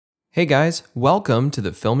Hey guys, welcome to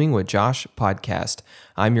the Filming with Josh podcast.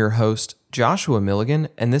 I'm your host, Joshua Milligan,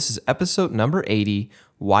 and this is episode number 80,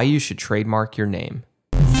 Why You Should Trademark Your Name.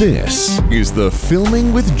 This is the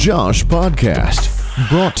Filming with Josh podcast,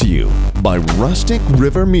 brought to you by Rustic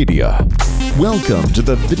River Media. Welcome to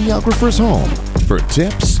the videographer's home for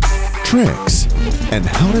tips, tricks, and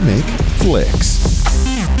how to make flicks.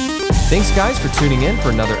 Thanks, guys, for tuning in for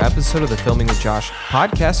another episode of the Filming with Josh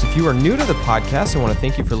podcast. If you are new to the podcast, I want to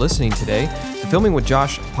thank you for listening today. The Filming with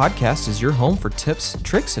Josh podcast is your home for tips,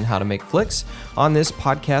 tricks, and how to make flicks. On this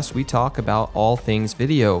podcast, we talk about all things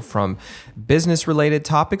video, from business-related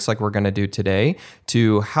topics like we're going to do today,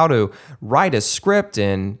 to how to write a script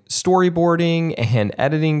and storyboarding and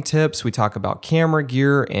editing tips. We talk about camera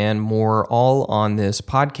gear and more, all on this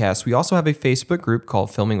podcast. We also have a Facebook group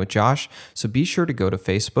called Filming with Josh, so be sure to go to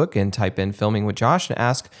Facebook and type in Filming with Josh and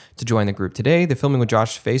ask to join the group today. The Filming with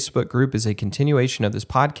Josh Facebook group is a continuation of this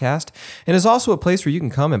podcast and is also a place where you can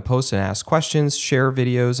come and post and ask questions, share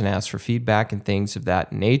videos, and ask for feedback and things of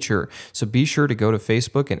that nature. So be sure to go to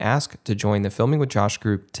Facebook and ask to join the Filming with Josh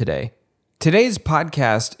group today. Today's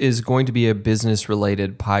podcast is going to be a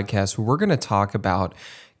business-related podcast where we're going to talk about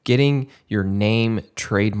getting your name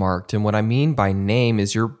trademarked. And what I mean by name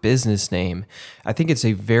is your business name. I think it's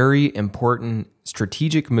a very important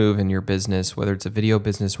strategic move in your business, whether it's a video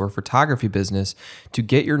business or a photography business, to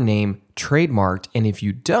get your name trademarked. And if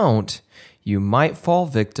you don't, you might fall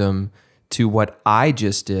victim to what I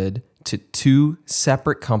just did to two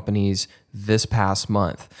separate companies this past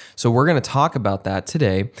month. So we're going to talk about that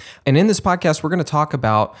today. And in this podcast, we're going to talk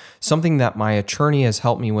about something that my attorney has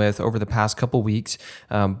helped me with over the past couple weeks.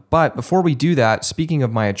 But before we do that, speaking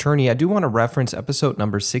of my attorney, I do want to reference episode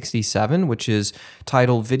number 67, which is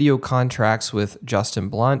titled Video Contracts with Justin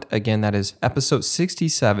Blunt. Again, that is episode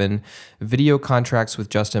 67, Video Contracts with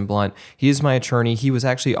Justin Blunt. He is my attorney. He was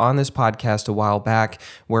actually on this podcast a while back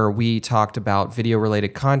where we talked about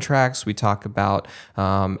video-related contracts. We talk about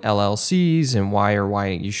LLCs and why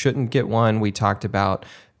you shouldn't get one. We talked about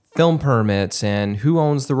film permits and who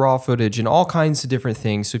owns the raw footage and all kinds of different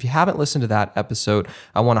things. So if you haven't listened to that episode,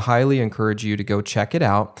 I want to highly encourage you to go check it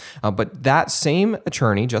out. But that same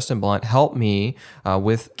attorney, Justin Blunt, helped me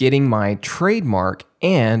with getting my trademark,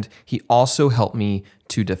 and he also helped me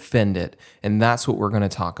to defend it. And that's what we're going to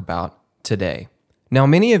talk about today. Now,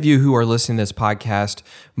 many of you who are listening to this podcast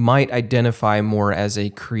might identify more as a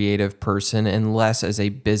creative person and less as a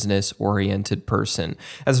business-oriented person.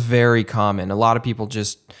 That's very common. A lot of people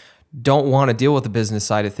just don't want to deal with the business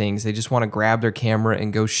side of things. They just want to grab their camera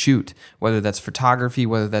and go shoot, whether that's photography,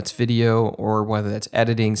 whether that's video, or whether that's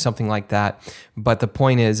editing, something like that. But the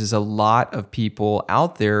point is a lot of people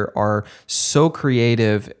out there are so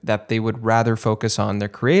creative that they would rather focus on their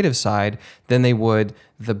creative side than they would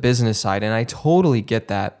the business side. And I totally get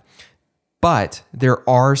that. But there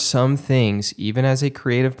are some things, even as a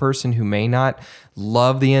creative person who may not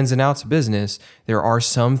love the ins and outs of business, there are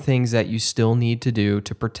some things that you still need to do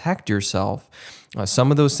to protect yourself.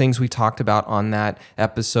 Some of those things we talked about on that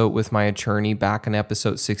episode with my attorney back in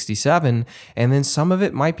episode 67, and then some of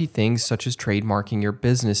it might be things such as trademarking your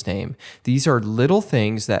business name. These are little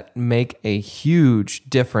things that make a huge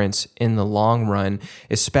difference in the long run,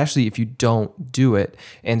 especially if you don't do it.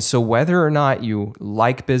 And so whether or not you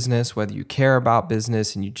like business, whether you care about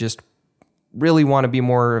business, and you just really want to be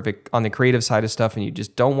more of on the creative side of stuff and you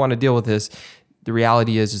just don't want to deal with this, the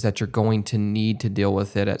reality is that you're going to need to deal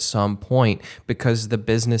with it at some point, because the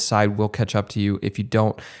business side will catch up to you if you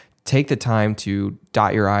don't take the time to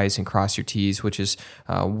dot your I's and cross your T's, which is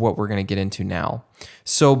what we're going to get into now.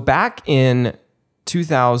 So back in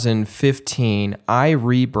 2015, I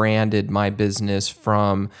rebranded my business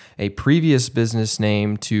from a previous business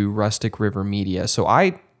name to Rustic River Media. So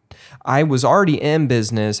I was already in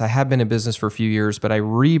business. I had been in business for a few years, but I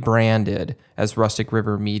rebranded as Rustic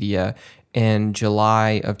River Media in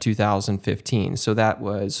July of 2015. So that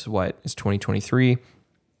was, it's 2023?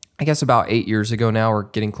 I guess about 8 years ago now, or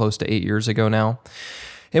getting close to 8 years ago now.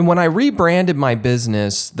 And when I rebranded my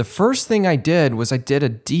business, the first thing I did was I did a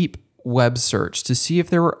deep web search to see if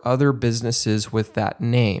there were other businesses with that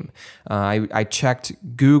name. I checked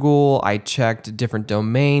Google, I checked different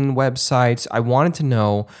domain websites. I wanted to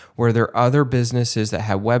know, were there other businesses that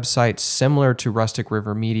had websites similar to Rustic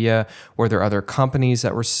River Media? Were there other companies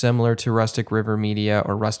that were similar to Rustic River Media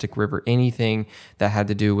or Rustic River anything that had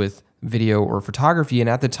to do with video or photography? And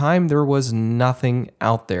at the time, there was nothing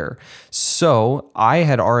out there. So I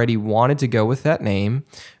had already wanted to go with that name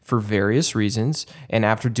for various reasons. And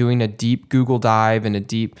after doing a deep Google dive and a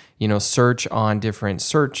deep, search on different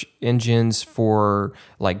search engines for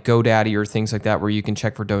like GoDaddy or things like that, where you can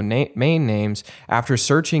check for domain names, after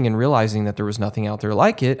searching and realizing that there was nothing out there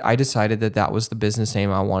like it, I decided that that was the business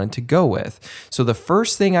name I wanted to go with. So the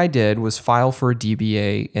first thing I did was file for a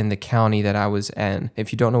DBA in the county that I was in.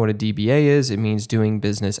 If you don't know what a DBA is, it means doing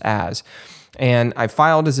business as. And I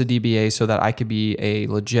filed as a DBA so that I could be a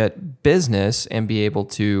legit business and be able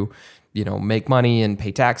to, make money and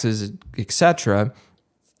pay taxes, etc.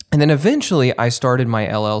 And then eventually I started my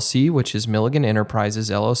LLC, which is Milligan Enterprises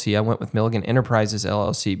LLC. I went with Milligan Enterprises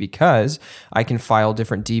LLC because I can file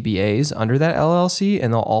different DBAs under that LLC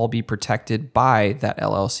and they'll all be protected by that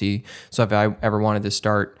LLC. So if I ever wanted to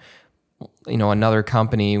start, another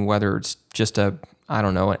company, whether it's just an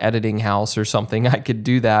editing house or something, I could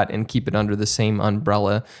do that and keep it under the same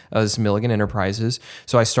umbrella as Milligan Enterprises.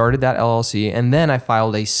 So I started that LLC and then I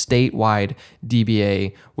filed a statewide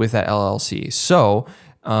DBA with that LLC. So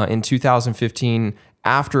in 2015,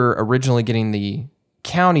 after originally getting the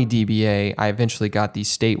county DBA, I eventually got the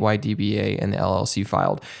statewide DBA and the LLC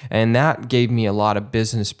filed. And that gave me a lot of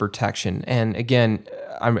business protection. And again,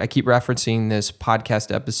 I keep referencing this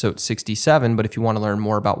podcast episode 67, but if you want to learn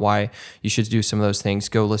more about why you should do some of those things,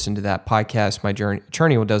 go listen to that podcast. My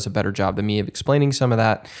attorney does a better job than me of explaining some of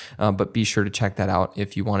that, but be sure to check that out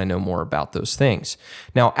if you want to know more about those things.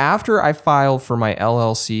 Now, after I filed for my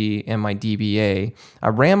LLC and my DBA, I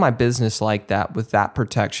ran my business like that with that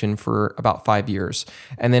protection for about 5 years.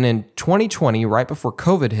 And then in 2020, right before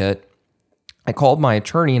COVID hit, I called my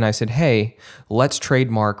attorney and I said, hey, let's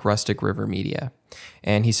trademark Rustic River Media.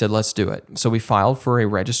 And he said, let's do it. So we filed for a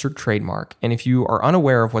registered trademark. And if you are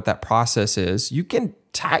unaware of what that process is, you can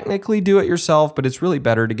technically do it yourself, but it's really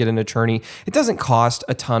better to get an attorney. It doesn't cost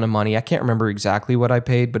a ton of money. I can't remember exactly what I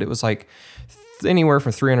paid, but it was like anywhere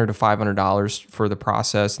from $300 to $500 for the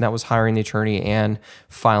process. And that was hiring the attorney and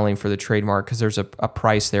filing for the trademark because there's a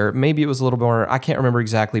price there. Maybe it was a little more, I can't remember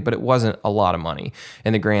exactly, but it wasn't a lot of money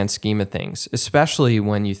in the grand scheme of things, especially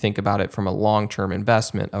when you think about it from a long-term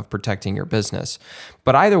investment of protecting your business.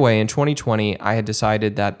 But either way, in 2020, I had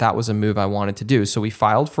decided that that was a move I wanted to do. So we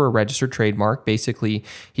filed for a registered trademark. Basically,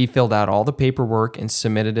 he filled out all the paperwork and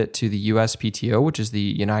submitted it to the USPTO, which is the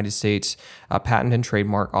United States Patent and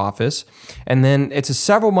Trademark Office. And then it's a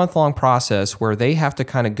several month long process where they have to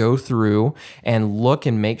kind of go through and look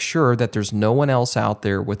and make sure that there's no one else out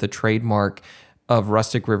there with a trademark of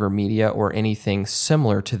Rustic River Media or anything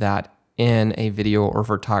similar to that in a video or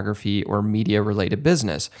photography or media related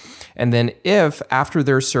business. And then if after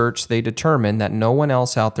their search they determine that no one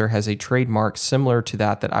else out there has a trademark similar to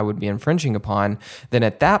that I would be infringing upon, then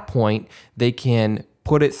at that point they can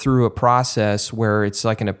put it through a process where it's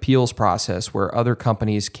like an appeals process where other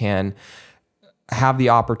companies can have the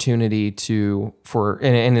opportunity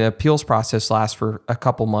and the appeals process lasts for a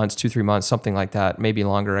couple months, 2-3 months, something like that, maybe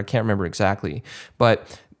longer. I can't remember exactly.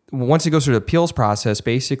 But once it goes through the appeals process,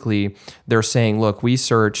 basically they're saying, look, we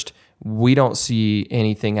searched, we don't see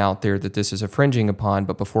anything out there that this is infringing upon,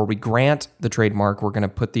 but before we grant the trademark, we're going to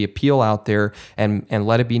put the appeal out there and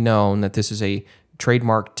let it be known that this is a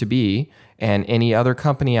trademark to be. And any other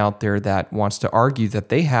company out there that wants to argue that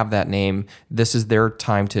they have that name, this is their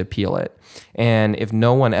time to appeal it. And if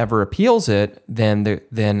no one ever appeals it, then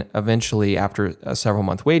eventually, after a several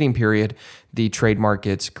month waiting period, the trademark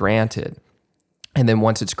gets granted. And then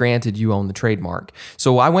once it's granted, you own the trademark.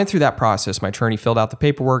 So I went through that process. My attorney filled out the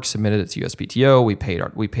paperwork, submitted it to USPTO. We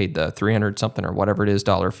paid the $300 something or whatever it is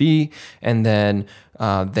dollar fee, and then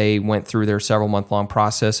they went through their several month long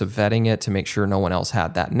process of vetting it to make sure no one else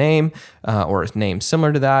had that name or a name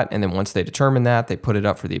similar to that. And then once they determined that, they put it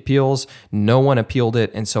up for the appeals. No one appealed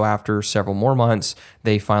it, and so after several more months,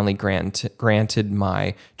 they finally granted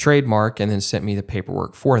my trademark and then sent me the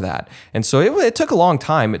paperwork for that. And so it took a long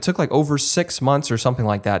time. It took like over 6 months or something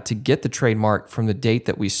like that to get the trademark from the date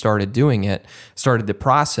that we started the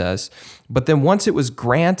process. But then once it was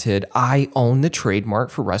granted, I own the trademark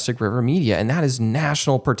for Rustic River Media, and that is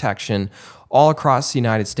national protection all across the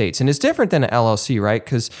United States. And it's different than an LLC, right?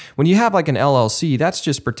 Because when you have like an LLC, that's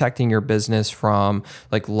just protecting your business from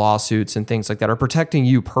like lawsuits and things like that, or protecting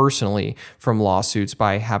you personally from lawsuits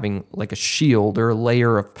by having like a shield or a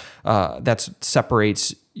layer of that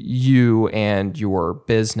separates you and your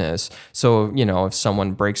business. So, if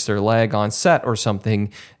someone breaks their leg on set or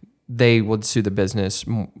something, they would sue the business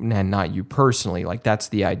and not you personally. Like that's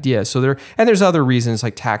the idea. So there's other reasons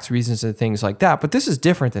like tax reasons and things like that, but this is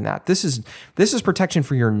different than that. This is protection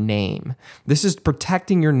for your name. This is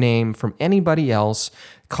protecting your name from anybody else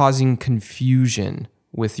causing confusion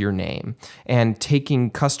with your name and taking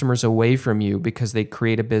customers away from you because they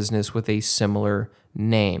create a business with a similar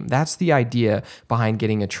name. That's the idea behind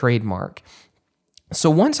getting a trademark. So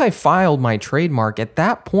once I filed my trademark, at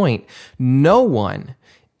that point, no one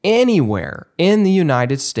anywhere in the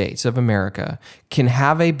United States of America can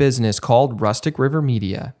have a business called Rustic River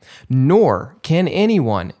Media, nor can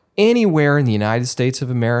anyone anywhere in the United States of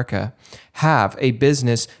America have a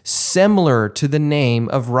business similar to the name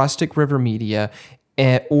of Rustic River Media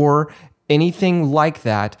or anything like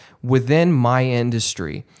that within my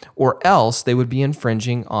industry, or else they would be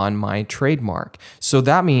infringing on my trademark. So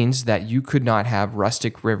that means that you could not have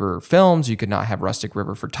Rustic River Films, you could not have Rustic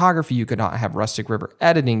River Photography, you could not have Rustic River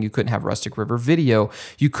Editing, you couldn't have Rustic River Video,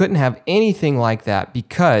 you couldn't have anything like that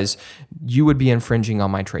because you would be infringing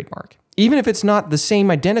on my trademark. Even if it's not the same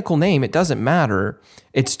identical name, it doesn't matter.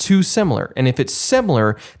 It's too similar. And if it's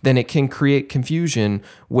similar, then it can create confusion,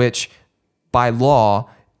 which by law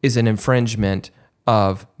is an infringement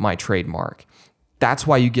of my trademark. That's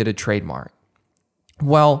why you get a trademark.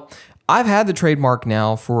 Well, I've had the trademark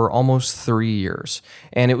now for almost 3 years,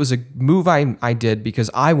 and it was a move I did because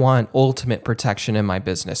I want ultimate protection in my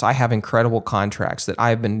business. I have incredible contracts that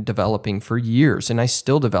I've been developing for years, and I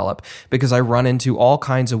still develop because I run into all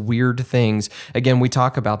kinds of weird things. Again, we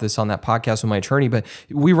talk about this on that podcast with my attorney, but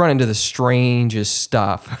we run into the strangest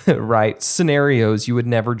stuff, right? Scenarios you would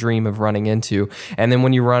never dream of running into. And then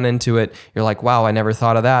when you run into it, you're like, wow, I never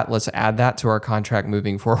thought of that. Let's add that to our contract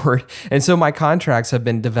moving forward. And so my contracts have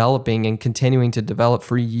been developing and continuing to develop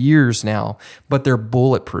for years now, but they're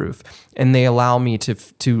bulletproof and they allow me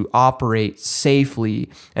to operate safely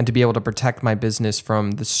and to be able to protect my business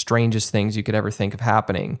from the strangest things you could ever think of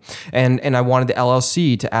happening. And I wanted the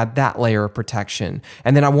LLC to add that layer of protection.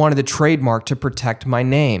 And then I wanted the trademark to protect my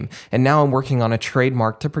name. And now I'm working on a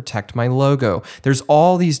trademark to protect my logo. There's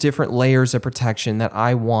all these different layers of protection that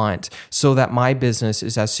I want so that my business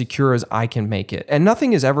is as secure as I can make it. And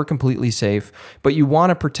nothing is ever completely safe, but you want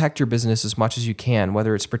to protect your business as much as you can,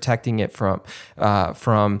 whether it's protecting it from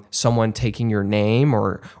someone taking your name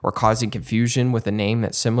or causing confusion with a name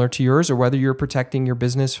that's similar to yours, or whether you're protecting your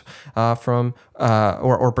business from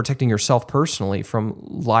protecting yourself personally from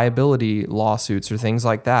liability lawsuits or things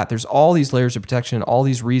like that. There's all these layers of protection and all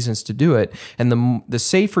these reasons to do it. And the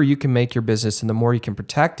safer you can make your business and the more you can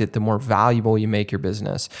protect it, the more valuable you make your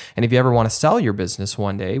business. And if you ever want to sell your business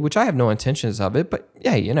one day, which I have no intentions of it, but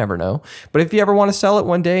yeah, you never know. But if you ever want to sell it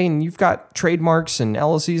one day and you've got trademarks and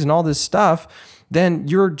LLCs and all this stuff, then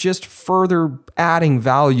you're just further adding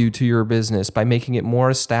value to your business by making it more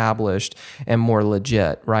established and more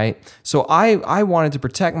legit, right? So I wanted to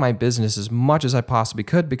protect my business as much as I possibly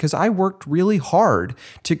could because I worked really hard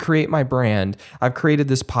to create my brand. I've created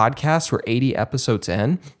this podcast. We're 80 episodes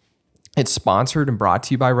in. It's sponsored and brought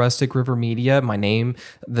to you by Rustic River Media.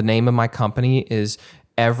 The name of my company is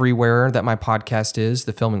everywhere that my podcast is.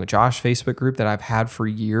 The Filming with Josh Facebook group that I've had for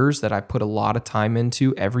years, that I put a lot of time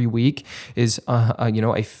into every week, is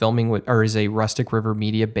a filming with, or is a Rustic River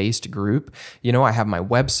Media based group. I have my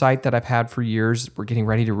website that I've had for years. We're getting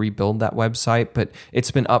ready to rebuild that website, but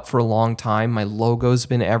it's been up for a long time. My logo's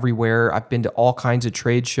been everywhere. I've been to all kinds of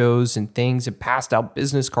trade shows and things and passed out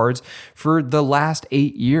business cards for the last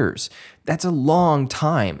 8 years. That's a long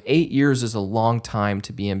time. 8 years is a long time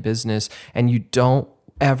to be in business, and you don't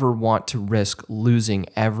ever want to risk losing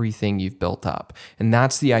everything you've built up. And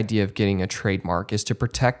that's the idea of getting a trademark, is to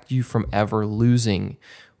protect you from ever losing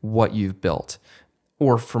what you've built,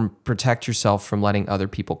 or protect yourself from letting other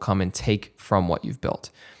people come and take from what you've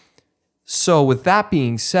built. So with that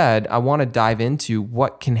being said, I want to dive into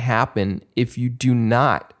what can happen if you do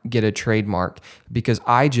not get a trademark, because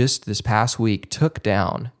I just this past week took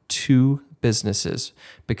down 2 businesses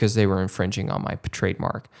because they were infringing on my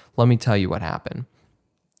trademark. Let me tell you what happened.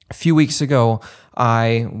 A few weeks ago,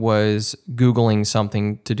 I was Googling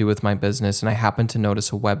something to do with my business, and I happened to notice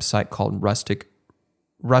a website called Rustic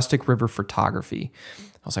River Photography.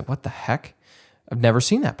 I was like, what the heck? I've never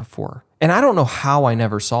seen that before. And I don't know how I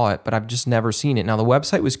never saw it, but I've just never seen it. Now, the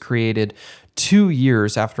website was created 2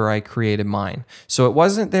 years after I created mine. So it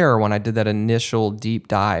wasn't there when I did that initial deep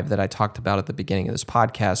dive that I talked about at the beginning of this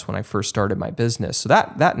podcast when I first started my business. So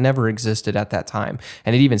that never existed at that time.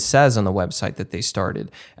 And it even says on the website that they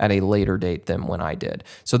started at a later date than when I did.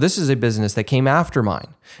 So this is a business that came after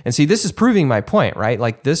mine. And see, this is proving my point, right?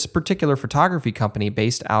 Like this particular photography company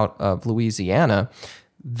based out of Louisiana,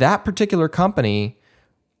 that particular company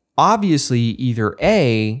obviously either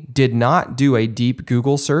A, did not do a deep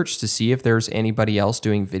Google search to see if there's anybody else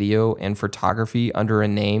doing video and photography under a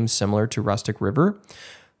name similar to Rustic River,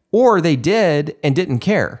 or they did and didn't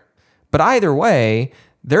care. But either way,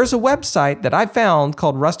 there's a website that I found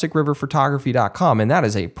called rusticriverphotography.com, and that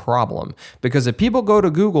is a problem because if people go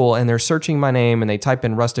to Google and they're searching my name and they type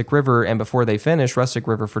in Rustic River and before they finish Rustic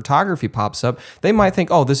River Photography pops up, they might think,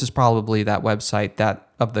 oh, this is probably that website that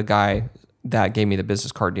of the guy that gave me the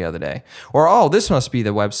business card the other day. Or, oh, this must be the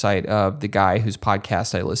website of the guy whose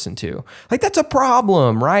podcast I listen to. Like, that's a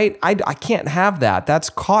problem, right? I can't have that. That's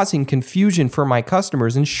causing confusion for my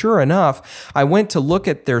customers. And sure enough, I went to look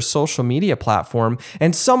at their social media platform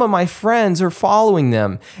and some of my friends are following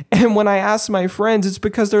them. And when I asked my friends, it's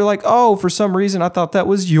because they're like, oh, for some reason, I thought that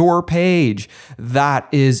was your page. That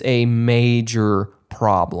is a major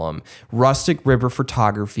problem. Rustic River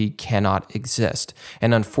Photography cannot exist.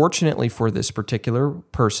 And unfortunately for this particular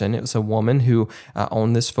person, it was a woman who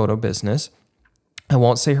owned this photo business. I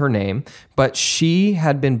won't say her name, but she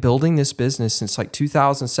had been building this business since like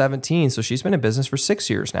 2017. So she's been in business for 6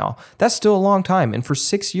 years now. That's still a long time. And for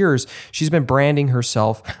 6 years, she's been branding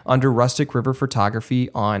herself under Rustic River Photography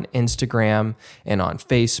on Instagram and on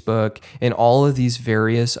Facebook and all of these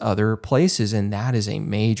various other places. And that is a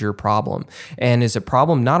major problem. And is a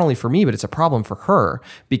problem not only for me, but it's a problem for her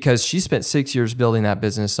because she spent 6 years building that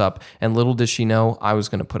business up. And little does she know I was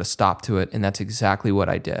going to put a stop to it. And that's exactly what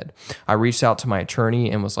I did. I reached out to my attorney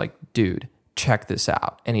and was like, dude, check this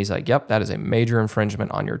out. And he's like, yep, that is a major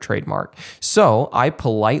infringement on your trademark. So I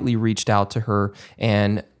politely reached out to her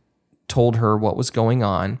and told her what was going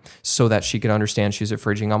on so that she could understand she's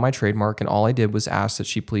infringing on my trademark. And all I did was ask that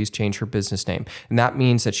she please change her business name. And that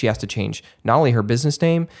means that she has to change not only her business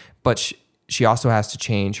name, but she also has to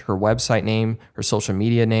change her website name, her social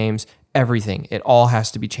media names, everything. It all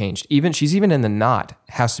has to be changed. She's even in the knot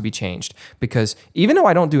has to be changed because even though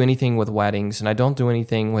I don't do anything with weddings and I don't do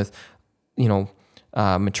anything with,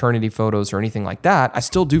 maternity photos or anything like that, I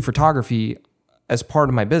still do photography as part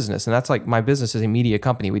of my business. And that's like my business is a media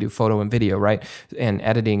company. We do photo and video, right? And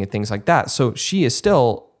editing and things like that. So she is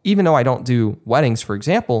still, even though I don't do weddings, for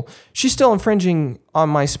example, she's still infringing on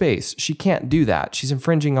my space. She can't do that. She's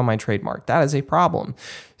infringing on my trademark. That is a problem.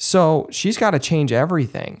 So she's got to change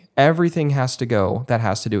everything. Everything has to go that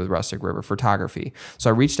has to do with Rustic River Photography. So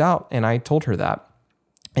I reached out and I told her that.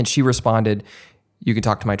 And she responded, you can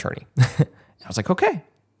talk to my attorney. I was like, okay,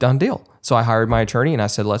 done deal. So I hired my attorney and I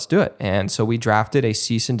said, let's do it. And so we drafted a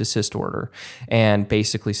cease and desist order and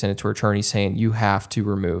basically sent it to our attorney saying, you have to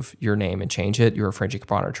remove your name and change it. You're infringing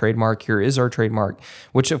upon our trademark. Here is our trademark,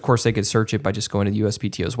 which of course they could search it by just going to the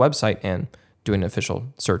USPTO's website and doing an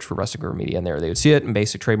official search for Rustic River Media. And there they would see it. And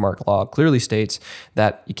basic trademark law clearly states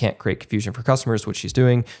that you can't create confusion for customers, which she's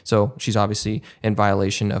doing. So she's obviously in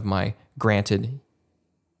violation of my granted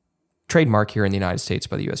trademark here in the United States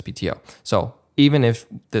by the USPTO. So even if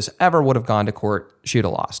this ever would have gone to court, she'd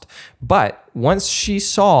have lost. But once she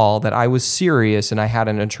saw that I was serious and I had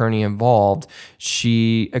an attorney involved,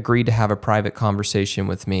 she agreed to have a private conversation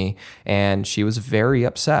with me. And she was very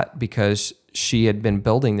upset because she had been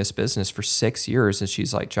building this business for 6 years. And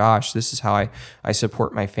she's like, Josh, this is how I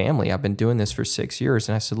support my family. I've been doing this for 6 years.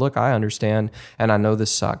 And I said, look, I understand. And I know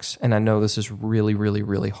this sucks. And I know this is really, really,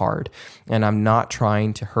 really hard. And I'm not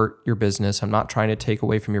trying to hurt your business. I'm not trying to take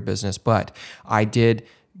away from your business. But I did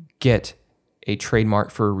get a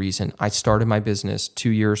trademark for a reason. I started my business 2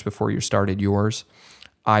 years before you started yours.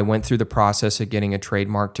 I went through the process of getting a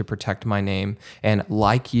trademark to protect my name. And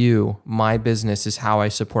like you, my business is how I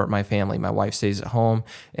support my family. My wife stays at home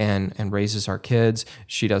and raises our kids.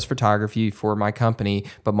 She does photography for my company,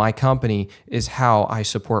 but my company is how I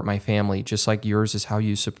support my family, just like yours is how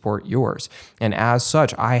you support yours. And as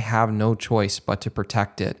such, I have no choice but to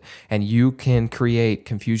protect it. And you can create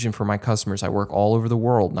confusion for my customers. I work all over the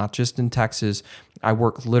world, not just in Texas. I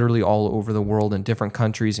work literally all over the world in different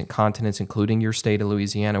countries and continents, including your state of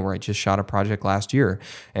Louisiana, where I just shot a project last year.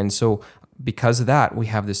 And so because of that, we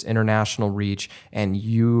have this international reach, and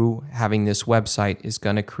you having this website is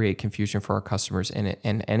going to create confusion for our customers.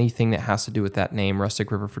 And anything that has to do with that name,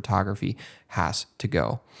 Rustic River Photography, has to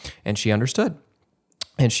go. And she understood.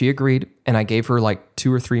 And she agreed, and I gave her like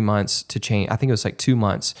 2 or 3 months to change. I think it was like 2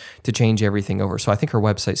 months to change everything over. So I think her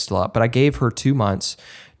website's still up, but I gave her 2 months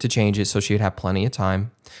to change it so she'd have plenty of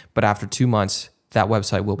time. But after 2 months, that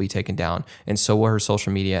website will be taken down, and so will her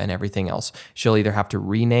social media and everything else. She'll either have to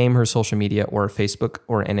rename her social media, or Facebook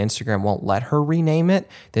or an Instagram won't let her rename it.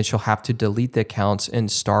 Then she'll have to delete the accounts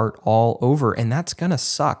and start all over. And that's going to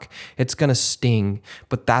suck. It's going to sting,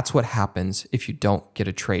 but that's what happens if you don't get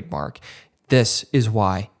a trademark. This is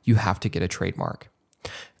why you have to get a trademark.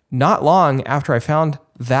 Not long after I found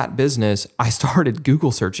that business, I started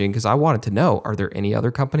Google searching because I wanted to know, are there any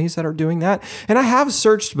other companies that are doing that? And I have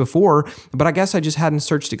searched before, but I guess I just hadn't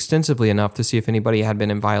searched extensively enough to see if anybody had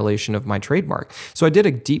been in violation of my trademark. So I did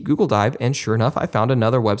a deep Google dive, and sure enough, I found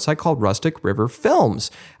another website called Rustic River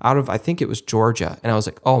Films out of, I think it was Georgia. And I was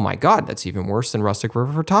like, oh my God, that's even worse than Rustic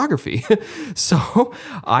River Photography. So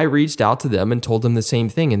I reached out to them and told them the same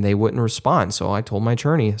thing, and they wouldn't respond. So I told my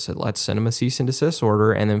attorney, I said, let's send them a cease and desist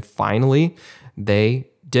order. And then finally, they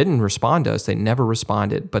didn't respond to us. They never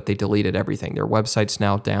responded, but they deleted everything. Their website's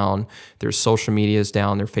now down. Their social media is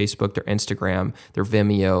down. Their Facebook, their Instagram, their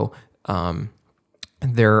Vimeo.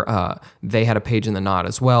 They had a page in the Knot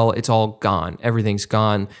as well. It's all gone. Everything's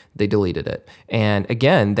gone. They deleted it. And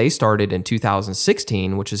again, they started in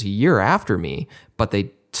 2016, which is a year after me, but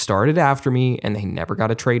they started after me and they never got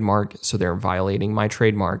a trademark, so they're violating my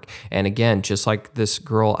trademark. And again, just like this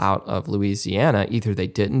girl out of Louisiana, either they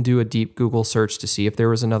didn't do a deep Google search to see if there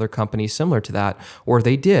was another company similar to that, or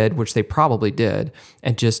they did, which they probably did,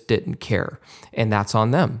 and just didn't care. And that's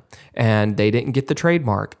on them. And they didn't get the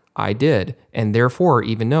trademark. I did. And therefore,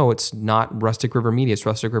 even though it's not Rustic River Media, it's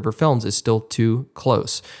Rustic River Films, is still too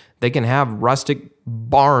close. They can have Rustic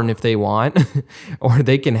Barn if they want, or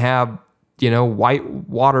they can have White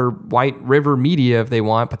River Media if they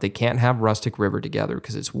want, but they can't have Rustic River together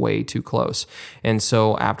because it's way too close. And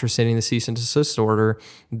so after sending the cease and desist order,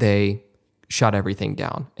 they shut everything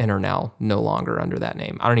down and are now no longer under that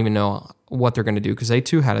name. I don't even know what they're going to do because they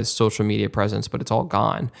too had a social media presence, but it's all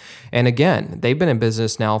gone. And again, they've been in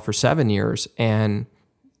business now for 7 years, and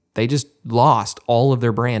they just lost all of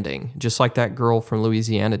their branding, just like that girl from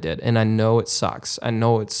Louisiana did. And I know it sucks. I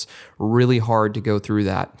know it's really hard to go through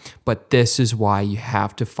that, but this is why you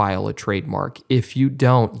have to file a trademark. If you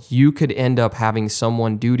don't, you could end up having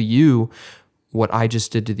someone do to you what I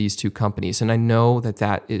just did to these two companies. And I know that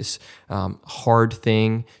that is a hard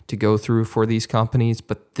thing to go through for these companies,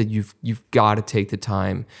 but that you've got to take the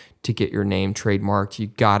time to get your name trademarked. You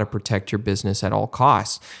got to protect your business at all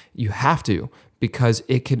costs. You have to, because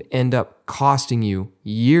it could end up costing you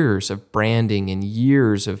years of branding and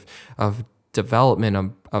years of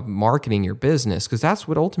development of marketing your business, because that's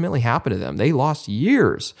what ultimately happened to them. They lost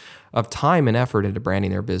years of time and effort into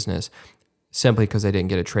branding their business simply because they didn't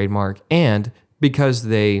get a trademark, and because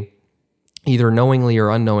they either knowingly or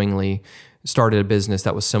unknowingly started a business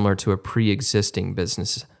that was similar to a pre-existing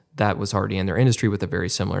business that was already in their industry with a very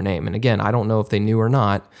similar name. And again, I don't know if they knew or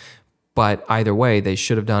not, but either way, they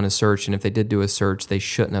should have done a search. And if they did do a search, they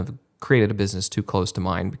shouldn't have created a business too close to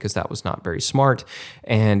mine, because that was not very smart.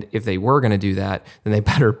 And if they were going to do that, then they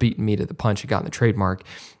better have beaten me to the punch and gotten the trademark,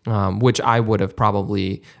 which I would have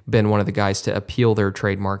probably been one of the guys to appeal their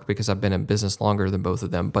trademark, because I've been in business longer than both of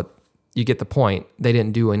them. But you get the point. They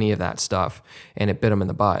didn't do any of that stuff, and it bit them in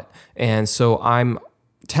the butt. And so I'm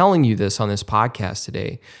telling you this on this podcast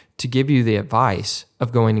today to give you the advice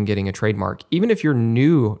of going and getting a trademark. Even if you're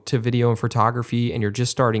new to video and photography and you're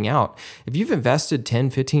just starting out, if you've invested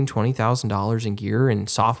 $10,000, $15,000, $20,000 in gear and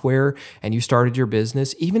software and you started your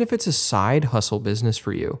business, even if it's a side hustle business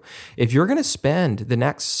for you, if you're going to spend the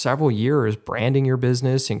next several years branding your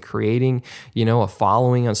business and creating, a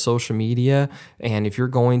following on social media, and if you're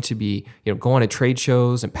going to be, going to trade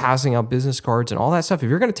shows and passing out business cards and all that stuff, if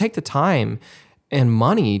you're going to take the time and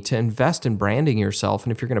money to invest in branding yourself,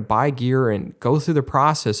 and if you're going to buy gear and go through the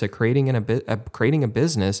process of creating a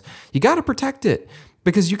business, you got to protect it,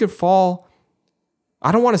 because you could fall.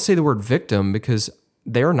 I don't want to say the word victim, because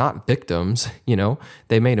they're not victims.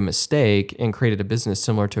 They made a mistake and created a business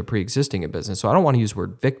similar to a pre-existing business. So I don't want to use the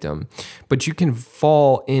word victim, but you can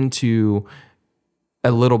fall into a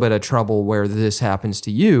little bit of trouble where this happens to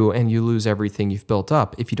you and you lose everything you've built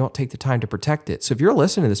up if you don't take the time to protect it. So if you're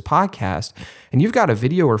listening to this podcast and you've got a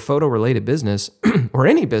video or photo related business, or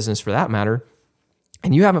any business for that matter,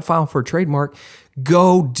 and you haven't filed for a trademark,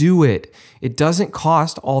 go do it. It doesn't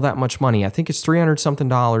cost all that much money. I think it's $300 something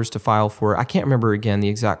to file for. I can't remember again the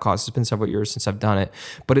exact cost. It's been several years since I've done it,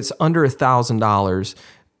 but it's under $1,000.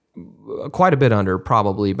 Quite a bit under,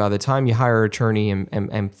 probably. By the time you hire an attorney and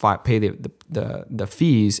pay the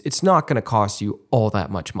fees, it's not going to cost you all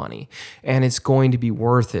that much money, and it's going to be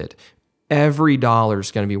worth it. Every dollar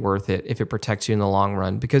is going to be worth it if it protects you in the long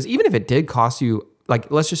run. Because even if it did cost you,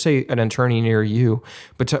 like, let's just say an attorney near you,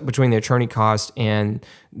 but between the attorney cost and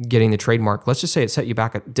getting the trademark, let's just say it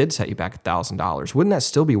did set you back $1,000. Wouldn't that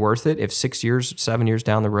still be worth it if 6 years, 7 years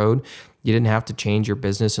down the road, you didn't have to change your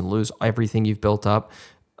business and lose everything you've built up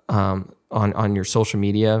on your social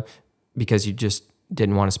media because you just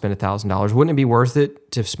didn't want to spend $1,000? Wouldn't it be worth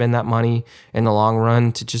it to spend that money in the long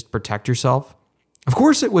run to just protect yourself? Of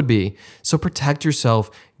course it would be. So protect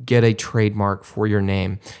yourself, get a trademark for your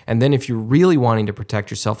name. And then if you're really wanting to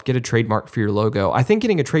protect yourself, get a trademark for your logo. I think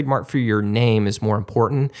getting a trademark for your name is more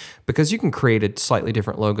important because you can create a slightly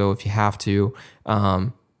different logo if you have to.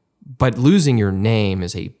 But losing your name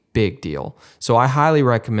is a big deal. So I highly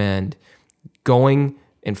recommend going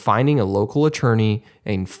and finding a local attorney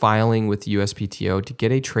and filing with the USPTO to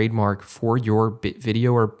get a trademark for your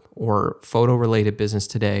video or photo related business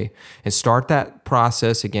today and start that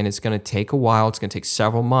process. Again, it's going to take a while. It's going to take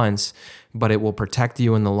several months, but it will protect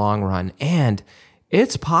you in the long run. And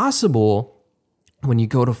it's possible when you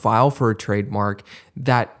go to file for a trademark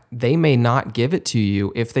that they may not give it to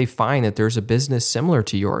you if they find that there's a business similar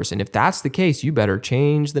to yours. And if that's the case, you better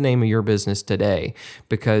change the name of your business today,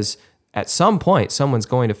 because at some point, someone's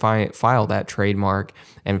going to file that trademark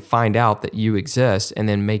and find out that you exist and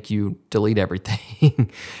then make you delete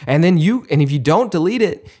everything. and if you don't delete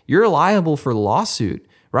it, you're liable for lawsuit,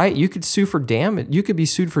 right? You could sue for damage. You could be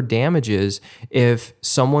sued for damages if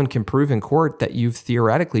someone can prove in court that you've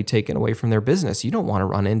theoretically taken away from their business. You don't want to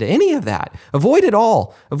run into any of that. Avoid it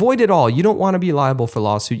all. Avoid it all. You don't want to be liable for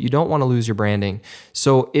lawsuit. You don't want to lose your branding.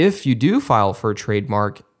 So if you do file for a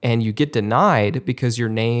trademark and you get denied because your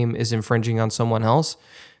name is infringing on someone else,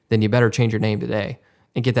 then you better change your name today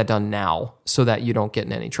and get that done now so that you don't get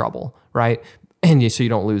in any trouble, right? And so you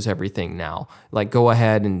don't lose everything now. Like, go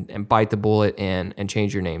ahead and bite the bullet and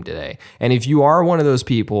change your name today. And if you are one of those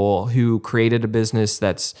people who created a business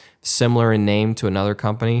that's similar in name to another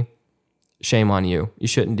company, shame on you. You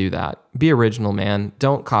shouldn't do that. Be original, man.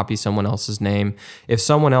 Don't copy someone else's name. If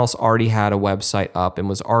someone else already had a website up and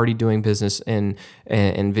was already doing business in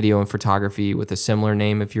video and photography with a similar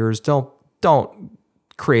name of yours, don't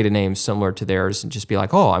create a name similar to theirs and just be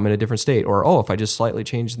like, oh, I'm in a different state. Or, oh, if I just slightly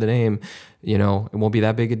change the name, it won't be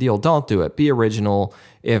that big a deal. Don't do it. Be original.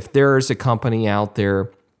 If there's a company out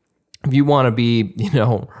there, if you want to be,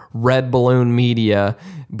 Red Balloon Media,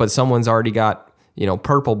 but someone's already got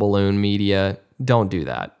Purple Balloon Media, don't do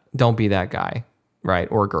that. Don't be that guy, right?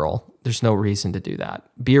 Or girl. There's no reason to do that.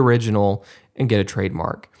 Be original and get a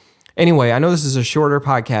trademark. Anyway, I know this is a shorter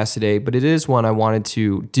podcast today, but it is one I wanted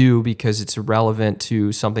to do because it's relevant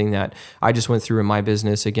to something that I just went through in my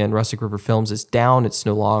business. Again, Rustic River Films is down. It's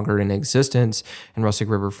no longer in existence, and Rustic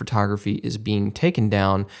River Photography is being taken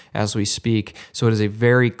down as we speak. So it is a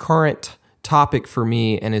very current topic for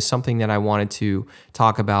me and is something that I wanted to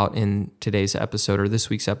talk about in today's episode or this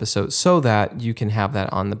week's episode so that you can have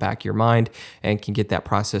that on the back of your mind and can get that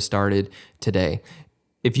process started today.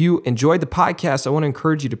 If you enjoyed the podcast, I want to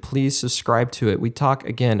encourage you to please subscribe to it. We talk,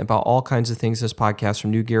 again, about all kinds of things in this podcast,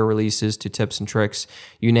 from new gear releases to tips and tricks.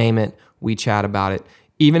 You name it, we chat about it.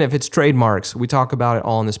 Even if it's trademarks, we talk about it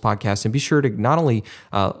all in this podcast. And be sure to not only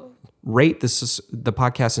rate the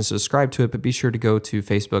podcast and subscribe to it, but be sure to go to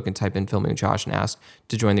Facebook and type in Filming with Josh and ask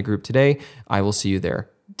to join the group today. I will see you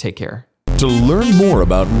there. Take care. To learn more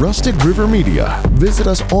about Rustic River Media, visit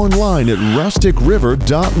us online at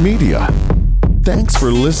rusticriver.media. Thanks for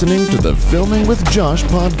listening to the Filming with Josh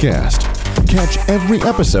podcast. Catch every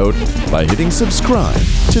episode by hitting subscribe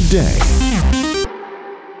today.